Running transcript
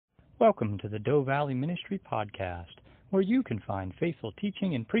Welcome to the Doe Valley Ministry Podcast, where you can find faithful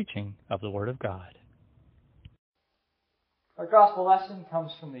teaching and preaching of the Word of God. Our gospel lesson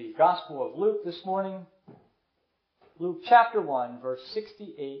comes from the Gospel of Luke this morning. Luke chapter 1, verse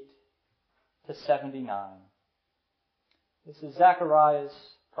 68 to 79. This is Zechariah's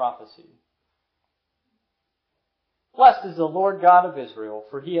prophecy. Blessed is the Lord God of Israel,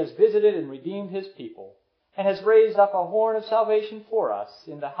 for he has visited and redeemed his people, and has raised up a horn of salvation for us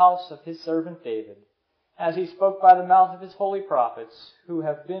in the house of his servant David, as he spoke by the mouth of his holy prophets, who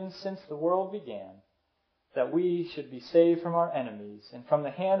have been since the world began, that we should be saved from our enemies and from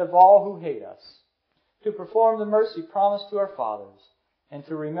the hand of all who hate us, to perform the mercy promised to our fathers, and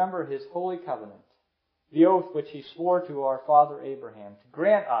to remember his holy covenant, the oath which he swore to our father Abraham, to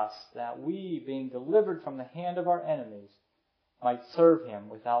grant us that we, being delivered from the hand of our enemies, might serve him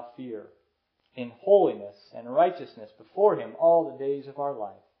without fear, in holiness and righteousness before him all the days of our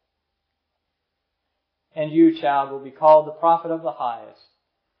life. And you, child, will be called the prophet of the highest,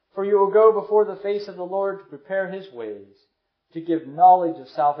 for you will go before the face of the Lord to prepare his ways, to give knowledge of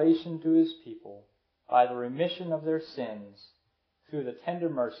salvation to his people, by the remission of their sins, through the tender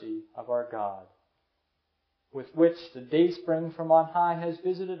mercy of our God, with which the dayspring from on high has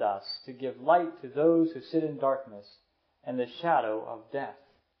visited us, to give light to those who sit in darkness and the shadow of death,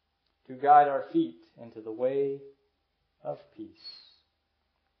 to guide our feet into the way of peace.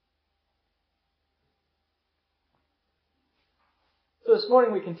 So this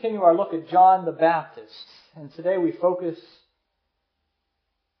morning we continue our look at John the Baptist, and today we focus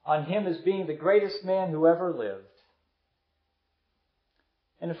on him as being the greatest man who ever lived.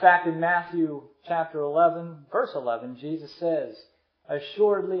 And in fact, in Matthew chapter 11, verse 11, Jesus says,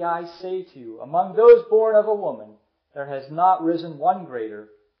 "Assuredly I say to you, among those born of a woman, there has not risen one greater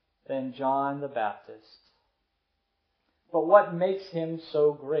than John the Baptist." But what makes him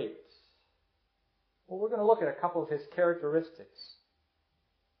so great? Well, we're going to look at a couple of his characteristics.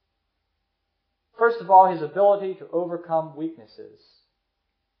 First of all, his ability to overcome weaknesses.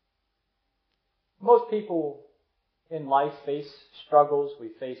 Most people in life face struggles, we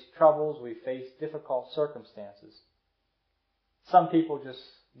face troubles, we face difficult circumstances. Some people just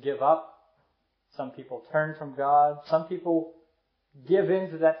give up. Some people turn from God. Some people give in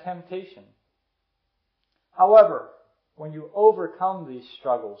to that temptation. However, when you overcome these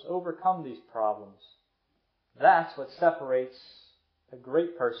struggles, overcome these problems, that's what separates a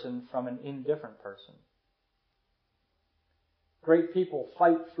great person from an indifferent person. Great people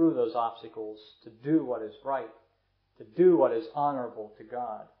fight through those obstacles to do what is right, to do what is honorable to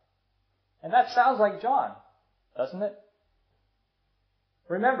God. And that sounds like John, doesn't it?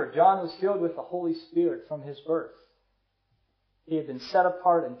 Remember, John was filled with the Holy Spirit from his birth. He had been set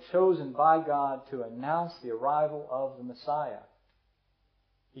apart and chosen by God to announce the arrival of the Messiah.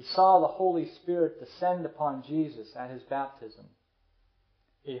 He saw the Holy Spirit descend upon Jesus at his baptism.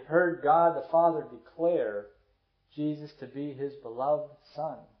 He heard God the Father declare Jesus to be his beloved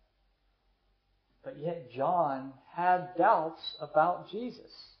Son. But yet John had doubts about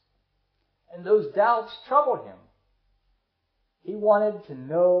Jesus. And those doubts troubled him. He wanted to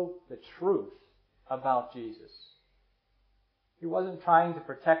know the truth about Jesus. He wasn't trying to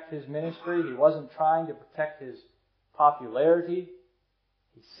protect his ministry. He wasn't trying to protect his popularity.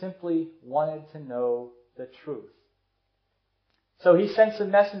 He simply wanted to know the truth. So he sent some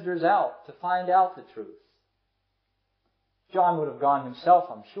messengers out to find out the truth. John would have gone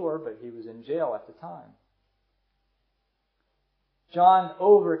himself, I'm sure, but he was in jail at the time. John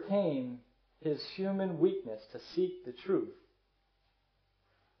overcame his human weakness to seek the truth.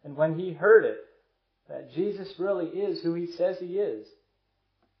 And when he heard it, that Jesus really is who he says he is,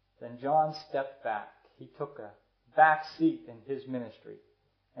 then John stepped back. He took a back seat in his ministry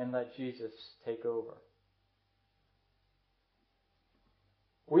and let Jesus take over.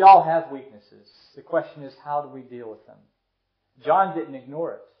 We all have weaknesses. The question is, how do we deal with them? John didn't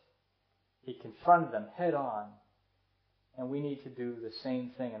ignore it. He confronted them head on. And we need to do the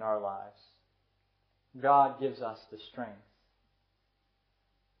same thing in our lives. God gives us the strength.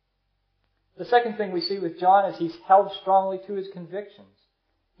 The second thing we see with John is he's held strongly to his convictions.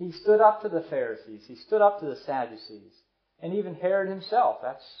 He stood up to the Pharisees. He stood up to the Sadducees. And even Herod himself.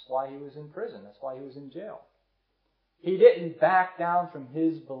 That's why he was in prison. That's why he was in jail. He didn't back down from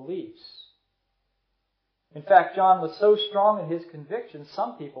his beliefs. In fact, John was so strong in his convictions,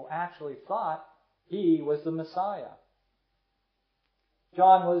 some people actually thought he was the Messiah.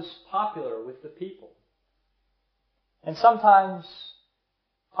 John was popular with the people. And sometimes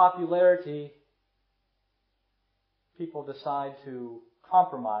popularity, people decide to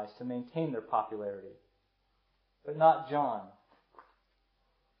compromise to maintain their popularity. But not John.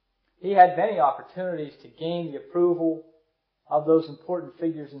 He had many opportunities to gain the approval of those important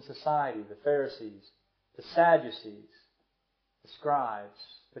figures in society, the Pharisees, the Sadducees, the scribes.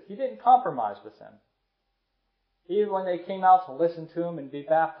 But he didn't compromise with them. Even when they came out to listen to him and be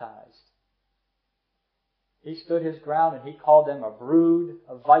baptized, he stood his ground and he called them a brood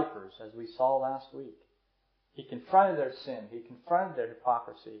of vipers, as we saw last week. He confronted their sin. He confronted their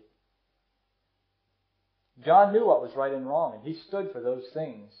hypocrisy. John knew what was right and wrong, and he stood for those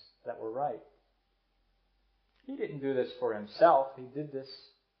things that were right. He didn't do this for himself. He did this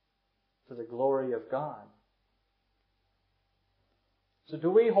for the glory of God. So do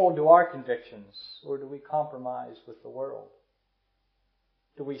we hold to our convictions, or do we compromise with the world?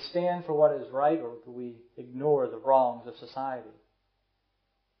 Do we stand for what is right, or do we ignore the wrongs of society?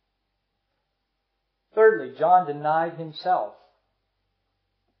 Thirdly, John denied himself.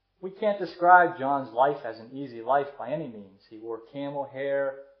 We can't describe John's life as an easy life by any means. He wore camel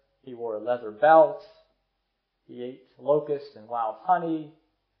hair, he wore a leather belt, he ate locusts and wild honey.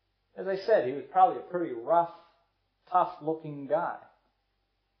 As I said, he was probably a pretty rough, tough-looking guy.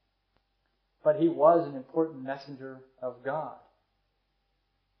 But he was an important messenger of God.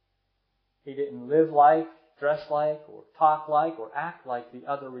 He didn't live like, dress like, or talk like, or act like the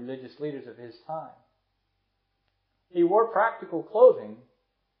other religious leaders of his time. He wore practical clothing,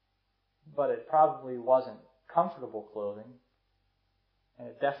 but it probably wasn't comfortable clothing, and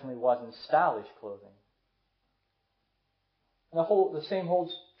it definitely wasn't stylish clothing. And the same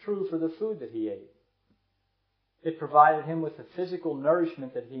holds true for the food that he ate. It provided him with the physical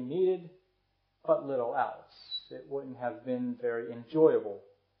nourishment that he needed, but little else. It wouldn't have been very enjoyable,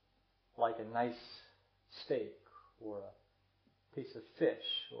 like a nice steak, or a piece of fish,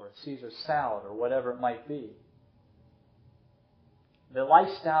 or a Caesar salad, or whatever it might be. The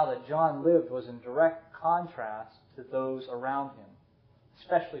lifestyle that John lived was in direct contrast to those around him,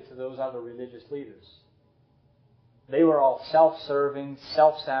 especially to those other religious leaders. They were all self-serving,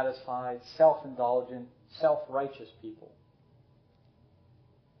 self-satisfied, self-indulgent, self-righteous people.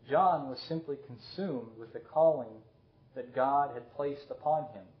 John was simply consumed with the calling that God had placed upon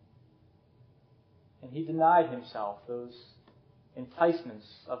him. And he denied himself those enticements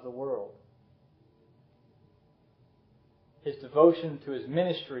of the world. His devotion to his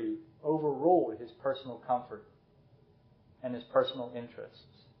ministry overrode his personal comfort and his personal interests.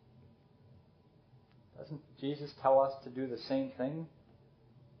 Doesn't Jesus tell us to do the same thing?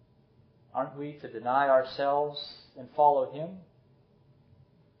 Aren't we to deny ourselves and follow him?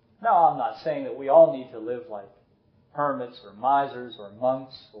 Now, I'm not saying that we all need to live like hermits or misers or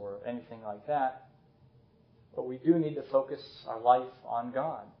monks or anything like that, but we do need to focus our life on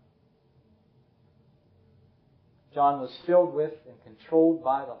God. John was filled with and controlled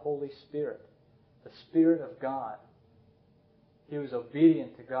by the Holy Spirit, the Spirit of God. He was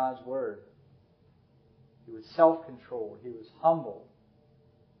obedient to God's Word. He was self-controlled. He was humble.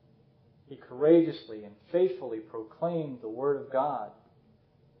 He courageously and faithfully proclaimed the Word of God,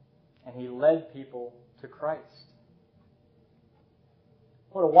 and he led people to Christ.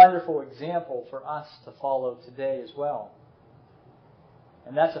 What a wonderful example for us to follow today as well.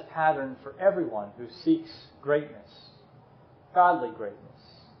 And that's a pattern for everyone who seeks greatness, godly greatness.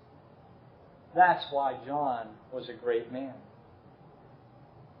 That's why John was a great man.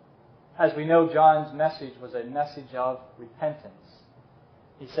 As we know, John's message was a message of repentance.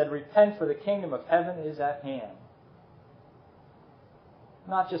 He said, "Repent, for the kingdom of heaven is at hand."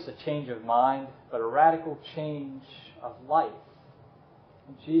 Not just a change of mind, but a radical change of life.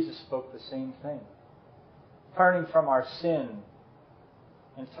 And Jesus spoke the same thing. Turning from our sin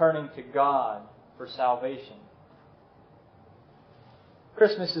and turning to God for salvation.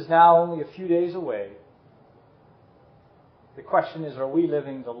 Christmas is now only a few days away. The question is, are we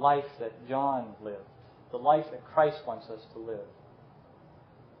living the life that John lived? The life that Christ wants us to live?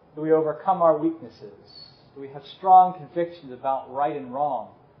 Do we overcome our weaknesses? Do we have strong convictions about right and wrong,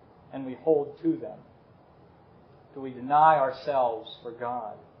 and we hold to them? Do we deny ourselves for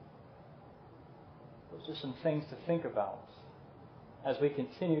God? Those are some things to think about as we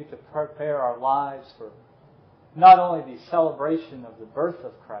continue to prepare our lives for not only the celebration of the birth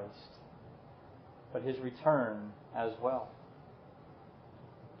of Christ, but His return as well.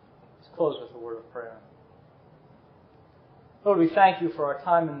 Let's close with a word of prayer. Lord, we thank you for our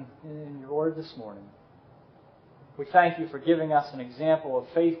time in your word this morning. We thank you for giving us an example of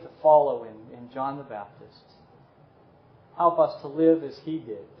faith to follow in John the Baptist. Help us to live as he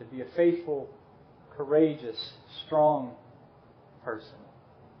did, to be a faithful, courageous, strong person.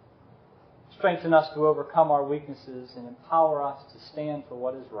 Strengthen us to overcome our weaknesses and empower us to stand for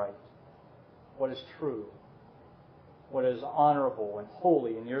what is right, what is true, what is honorable and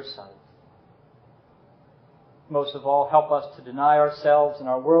holy in your sight. Most of all, help us to deny ourselves and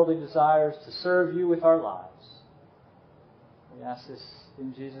our worldly desires to serve you with our lives. We ask this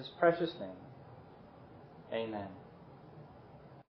in Jesus' precious name. Amen.